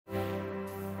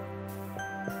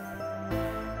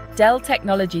Dell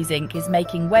Technologies Inc. is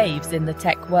making waves in the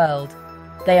tech world.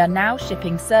 They are now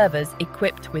shipping servers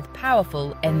equipped with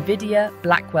powerful Nvidia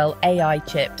Blackwell AI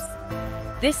chips.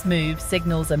 This move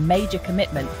signals a major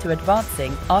commitment to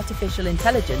advancing artificial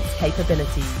intelligence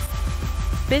capabilities.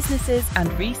 Businesses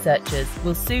and researchers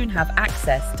will soon have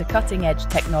access to cutting-edge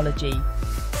technology.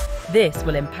 This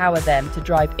will empower them to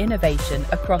drive innovation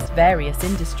across various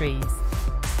industries.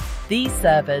 These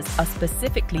servers are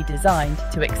specifically designed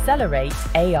to accelerate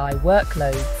AI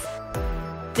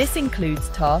workloads. This includes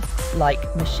tasks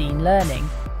like machine learning,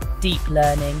 deep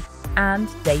learning, and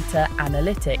data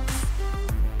analytics.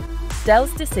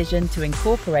 Dell's decision to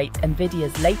incorporate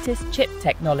Nvidia's latest chip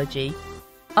technology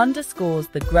underscores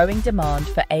the growing demand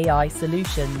for AI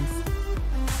solutions.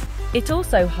 It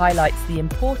also highlights the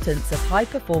importance of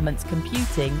high-performance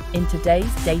computing in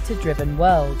today's data-driven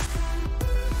world.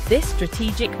 This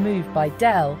strategic move by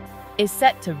Dell is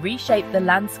set to reshape the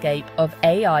landscape of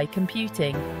AI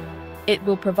computing. It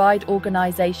will provide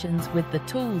organizations with the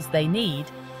tools they need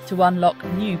to unlock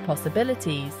new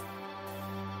possibilities.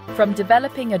 From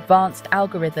developing advanced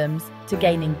algorithms to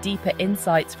gaining deeper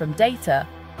insights from data,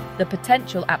 the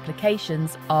potential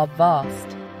applications are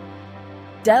vast.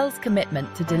 Dell's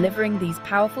commitment to delivering these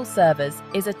powerful servers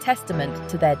is a testament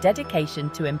to their dedication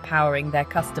to empowering their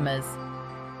customers.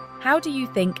 How do you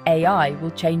think AI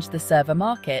will change the server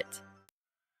market?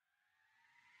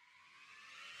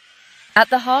 At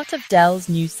the heart of Dell's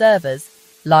new servers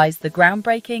lies the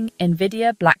groundbreaking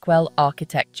Nvidia Blackwell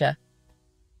architecture.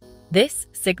 This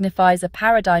signifies a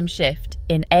paradigm shift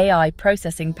in AI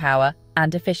processing power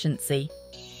and efficiency.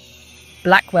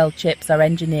 Blackwell chips are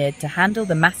engineered to handle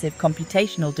the massive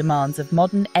computational demands of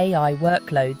modern AI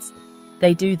workloads.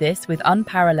 They do this with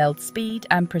unparalleled speed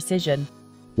and precision.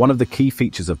 One of the key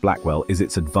features of Blackwell is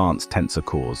its advanced tensor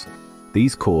cores.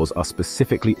 These cores are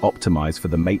specifically optimized for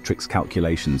the matrix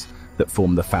calculations that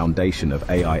form the foundation of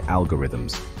AI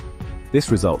algorithms.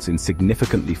 This results in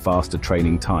significantly faster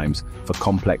training times for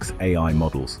complex AI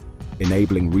models,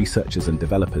 enabling researchers and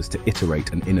developers to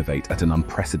iterate and innovate at an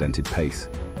unprecedented pace.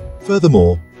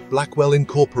 Furthermore, Blackwell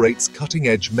incorporates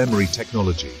cutting-edge memory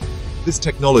technology. This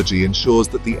technology ensures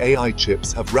that the AI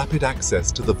chips have rapid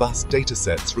access to the vast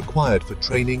datasets required for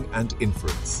training and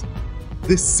inference.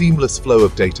 This seamless flow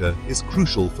of data is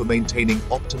crucial for maintaining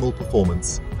optimal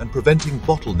performance and preventing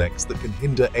bottlenecks that can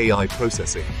hinder AI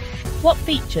processing. What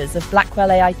features of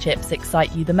Blackwell AI chips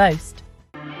excite you the most?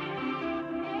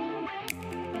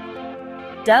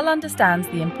 Dell understands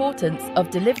the importance of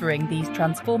delivering these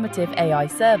transformative AI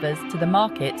servers to the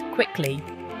market quickly.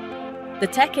 The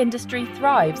tech industry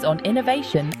thrives on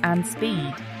innovation and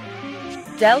speed.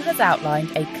 Dell has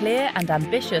outlined a clear and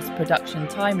ambitious production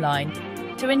timeline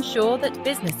to ensure that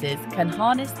businesses can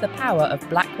harness the power of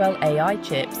Blackwell AI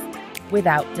chips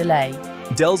without delay.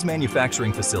 Dell's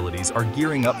manufacturing facilities are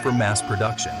gearing up for mass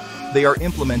production. They are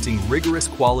implementing rigorous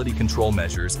quality control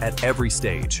measures at every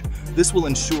stage. This will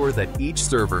ensure that each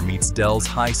server meets Dell's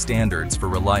high standards for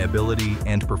reliability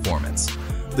and performance.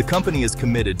 The company is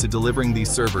committed to delivering these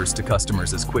servers to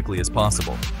customers as quickly as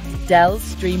possible. Dell's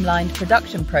streamlined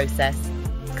production process,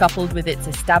 coupled with its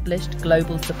established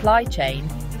global supply chain,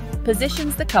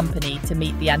 positions the company to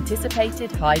meet the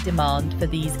anticipated high demand for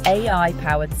these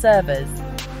AI-powered servers.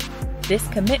 This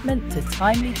commitment to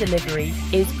timely delivery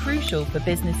is crucial for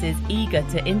businesses eager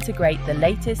to integrate the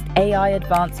latest AI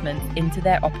advancements into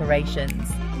their operations.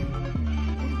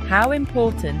 How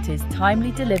important is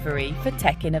timely delivery for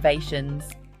tech innovations?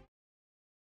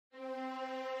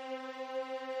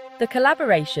 The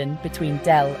collaboration between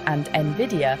Dell and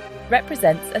Nvidia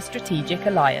represents a strategic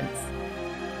alliance.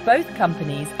 Both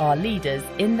companies are leaders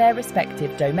in their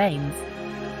respective domains.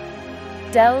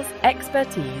 Dell's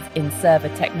expertise in server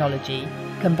technology,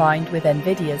 combined with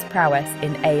Nvidia's prowess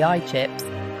in AI chips,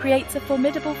 creates a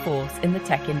formidable force in the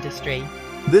tech industry.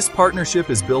 This partnership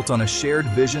is built on a shared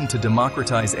vision to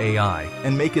democratize AI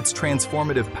and make its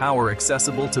transformative power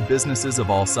accessible to businesses of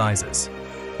all sizes.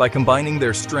 By combining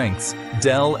their strengths,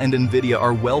 Dell and Nvidia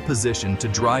are well-positioned to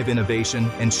drive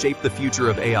innovation and shape the future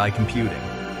of AI computing.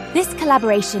 This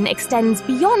collaboration extends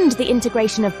beyond the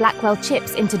integration of Blackwell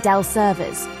chips into Dell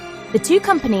servers. The two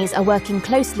companies are working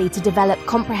closely to develop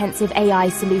comprehensive AI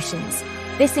solutions.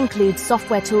 This includes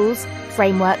software tools,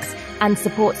 frameworks, and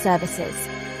support services.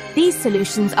 These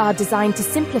solutions are designed to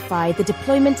simplify the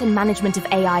deployment and management of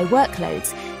AI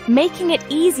workloads, making it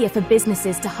easier for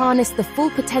businesses to harness the full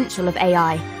potential of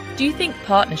AI. Do you think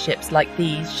partnerships like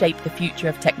these shape the future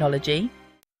of technology?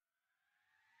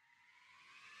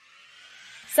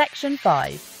 Section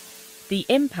 5. The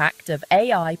impact of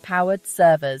AI-powered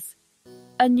servers.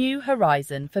 A new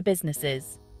horizon for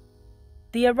businesses.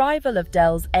 The arrival of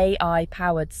Dell's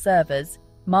AI-powered servers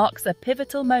marks a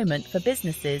pivotal moment for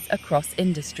businesses across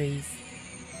industries.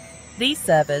 These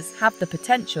servers have the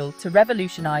potential to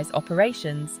revolutionize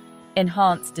operations,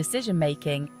 enhance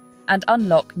decision-making, and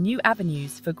unlock new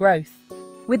avenues for growth.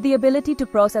 With the ability to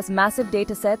process massive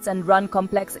datasets and run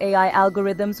complex AI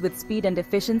algorithms with speed and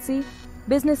efficiency,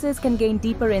 businesses can gain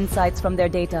deeper insights from their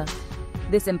data.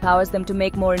 This empowers them to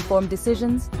make more informed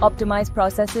decisions, optimize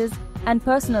processes, and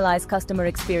personalize customer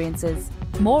experiences.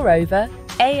 Moreover,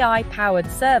 AI-powered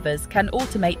servers can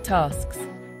automate tasks,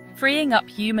 freeing up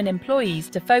human employees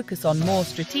to focus on more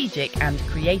strategic and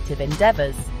creative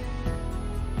endeavors.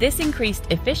 This increased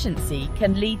efficiency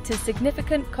can lead to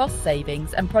significant cost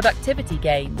savings and productivity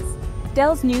gains.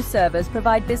 Dell's new servers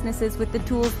provide businesses with the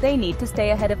tools they need to stay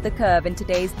ahead of the curve in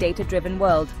today's data-driven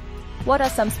world. What are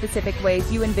some specific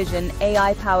ways you envision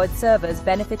AI-powered servers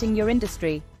benefiting your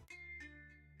industry?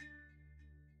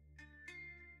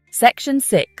 Section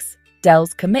 6.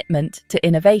 Dell's commitment to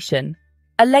innovation,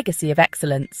 a legacy of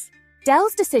excellence.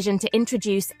 Dell's decision to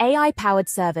introduce AI-powered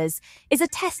servers is a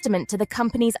testament to the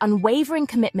company's unwavering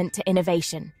commitment to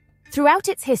innovation. Throughout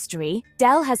its history,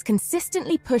 Dell has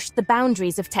consistently pushed the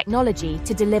boundaries of technology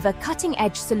to deliver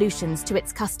cutting-edge solutions to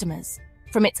its customers.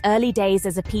 From its early days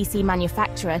as a PC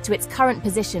manufacturer to its current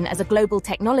position as a global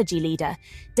technology leader,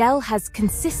 Dell has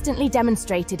consistently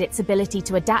demonstrated its ability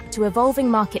to adapt to evolving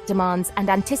market demands and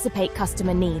anticipate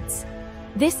customer needs.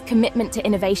 This commitment to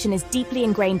innovation is deeply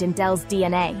ingrained in Dell's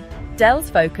DNA. Dell's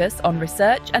focus on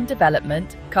research and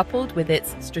development, coupled with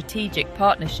its strategic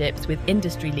partnerships with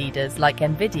industry leaders like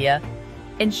Nvidia,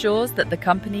 ensures that the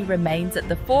company remains at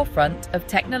the forefront of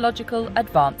technological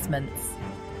advancements.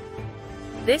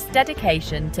 This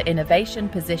dedication to innovation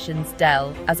positions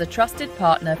Dell as a trusted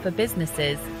partner for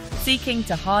businesses seeking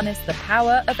to harness the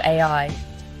power of AI.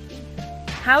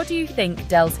 How do you think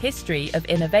Dell's history of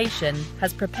innovation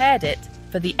has prepared it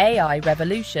for the AI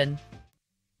revolution?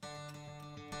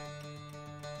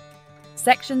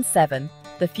 Section 7.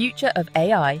 The future of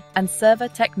AI and server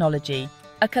technology,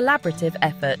 a collaborative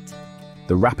effort.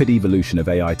 The rapid evolution of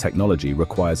AI technology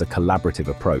requires a collaborative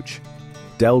approach.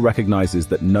 Dell recognizes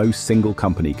that no single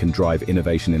company can drive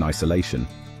innovation in isolation.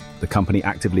 The company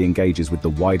actively engages with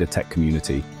the wider tech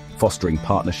community, fostering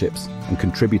partnerships and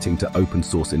contributing to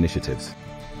open-source initiatives.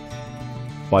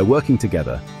 By working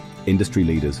together, industry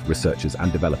leaders, researchers,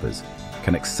 and developers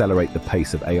can accelerate the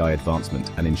pace of AI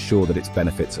advancement and ensure that its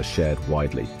benefits are shared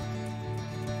widely.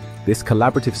 This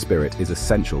collaborative spirit is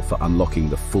essential for unlocking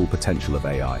the full potential of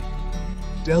AI.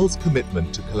 Dell's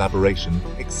commitment to collaboration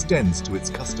extends to its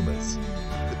customers.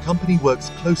 The company works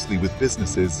closely with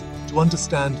businesses to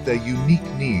understand their unique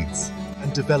needs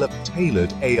and develop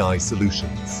tailored AI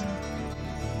solutions.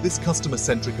 This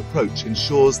customer-centric approach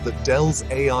ensures that Dell's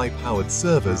AI-powered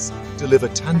servers deliver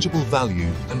tangible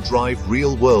value and drive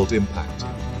real-world impact.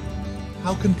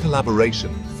 How can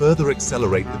collaboration further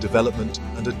accelerate the development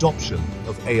and adoption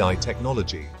of AI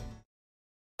technology?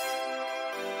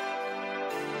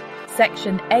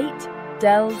 Section 8.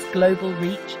 Dell's global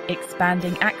reach,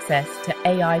 expanding access to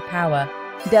AI power.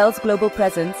 Dell's global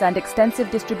presence and extensive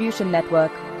distribution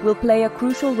network will play a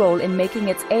crucial role in making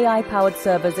its AI-powered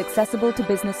servers accessible to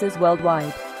businesses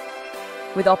worldwide.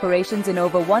 With operations in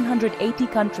over 180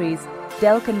 countries,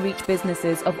 Dell can reach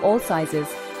businesses of all sizes,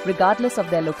 regardless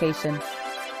of their location.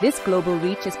 This global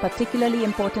reach is particularly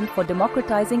important for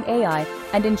democratizing AI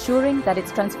and ensuring that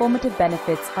its transformative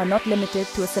benefits are not limited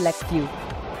to a select few.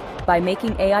 By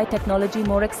making AI technology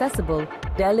more accessible,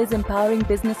 Dell is empowering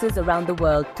businesses around the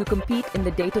world to compete in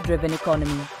the data-driven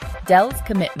economy. Dell's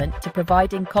commitment to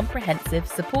providing comprehensive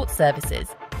support services,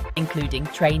 including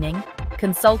training,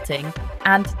 consulting,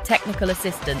 and technical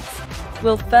assistance,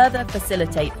 will further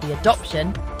facilitate the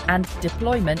adoption and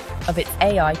deployment of its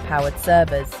AI-powered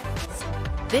servers.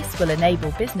 This will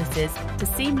enable businesses to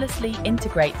seamlessly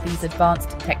integrate these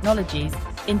advanced technologies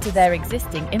into their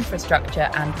existing infrastructure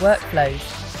and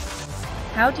workflows.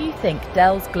 How do you think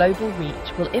Dell's global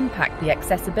reach will impact the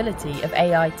accessibility of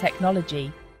AI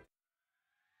technology?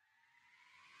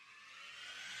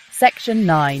 Section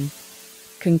 9.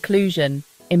 Conclusion.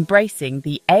 Embracing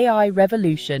the AI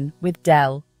revolution with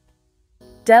Dell.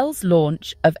 Dell's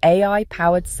launch of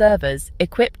AI-powered servers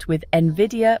equipped with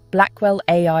Nvidia Blackwell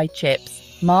AI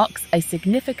chips marks a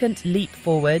significant leap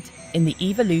forward in the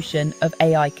evolution of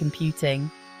AI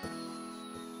computing.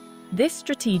 This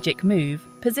strategic move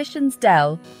positions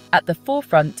Dell at the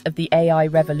forefront of the AI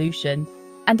revolution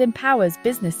and empowers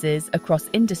businesses across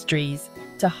industries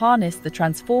to harness the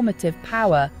transformative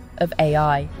power of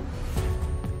AI.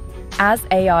 As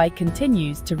AI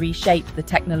continues to reshape the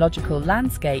technological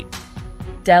landscape,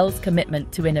 Dell's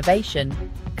commitment to innovation,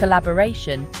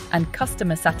 collaboration, and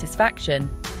customer satisfaction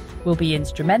will be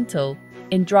instrumental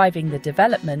in driving the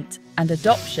development and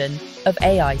adoption of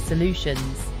AI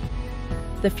solutions.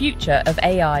 The future of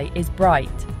AI is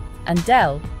bright, and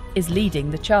Dell is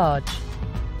leading the charge.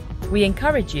 We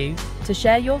encourage you to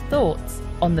share your thoughts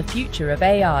on the future of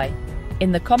AI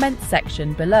in the comments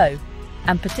section below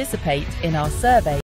and participate in our survey